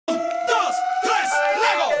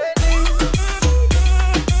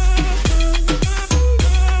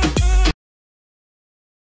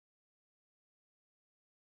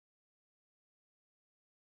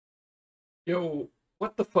Yo,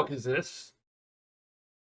 what the fuck is this?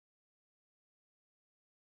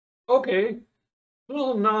 Okay.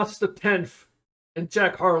 Lil Nas the 10th and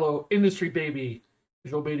Jack Harlow, Industry Baby.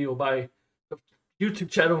 Visual video by the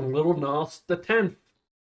YouTube channel Lil Nas the 10th.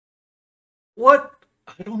 What?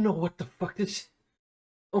 I don't know what the fuck this.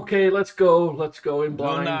 Okay, let's go. Let's go in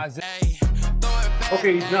blind.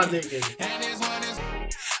 Okay, he's not naked.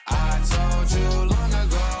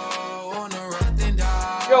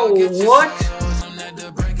 Yo, what?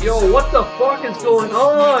 Yo, what the fuck is going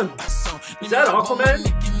on? Is that Aquaman?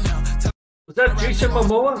 Was that Jason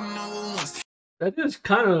Momoa? That is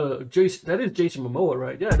kind of Jason. That is Jason Momoa,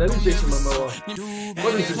 right? Yeah, that is Jason Momoa.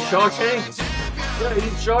 What is this, Shark Tank? Yeah,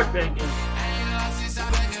 he's Shark Tanking.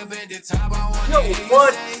 Yo,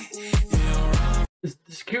 what? Is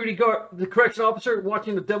the security guard, the correction officer,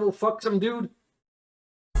 watching the devil fuck some dude?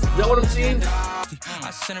 Is that what I'm seeing?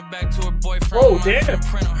 I sent her back to her boyfriend. Oh, damn.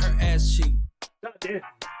 Print on her ass cheek. God damn.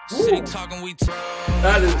 City talking, we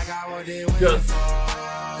that is just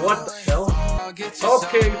what the hell? Okay,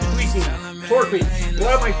 tweaking, twerking.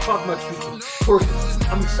 Why am I talking about tweaking?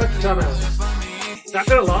 Twerking. I'm such a dumbass. Not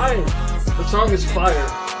gonna lie, the song is fire,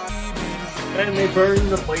 and they burn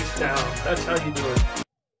the place down. That's how you do it.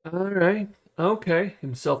 All right, okay.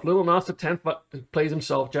 Himself, Lil Nas the 10th plays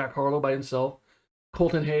himself. Jack Harlow by himself.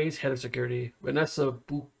 Colton Hayes, head of security. Vanessa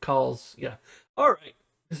Buchholz, yeah. All right,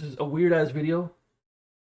 this is a weird ass video.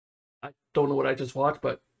 I don't know what I just watched,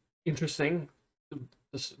 but interesting.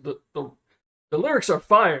 The lyrics are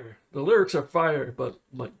fire. The lyrics are fire, but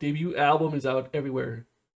my debut album is out everywhere.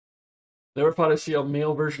 Never thought I'd see a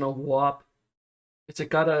male version of WAP. It's a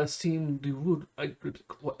gotta seem de wood. I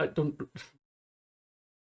don't.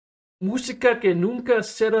 Música que nunca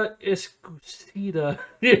será escuchada.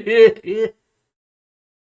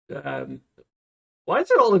 Why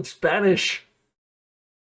is it all in Spanish?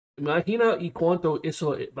 Imagina y cuánto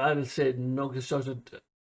eso va a ser nostalgic.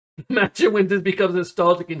 Imagine when this becomes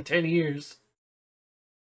nostalgic in 10 years.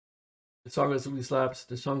 The song absolutely slaps.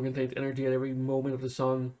 The song contains energy at every moment of the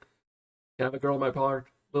song. Can I have a girl in my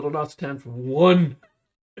part? Lil Nas 10 from 1.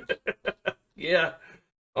 Yeah.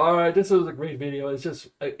 Alright, this was a great video. It's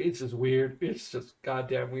just weird. It's just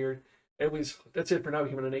goddamn weird. Anyways, that's it for now,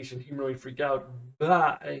 Human Nation. Humanoid Freak out.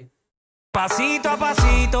 Bye. Pasito a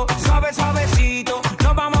pasito, suave suavecito,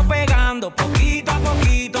 nos vamos pegando poquito a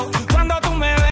poquito. Cuando tú me ves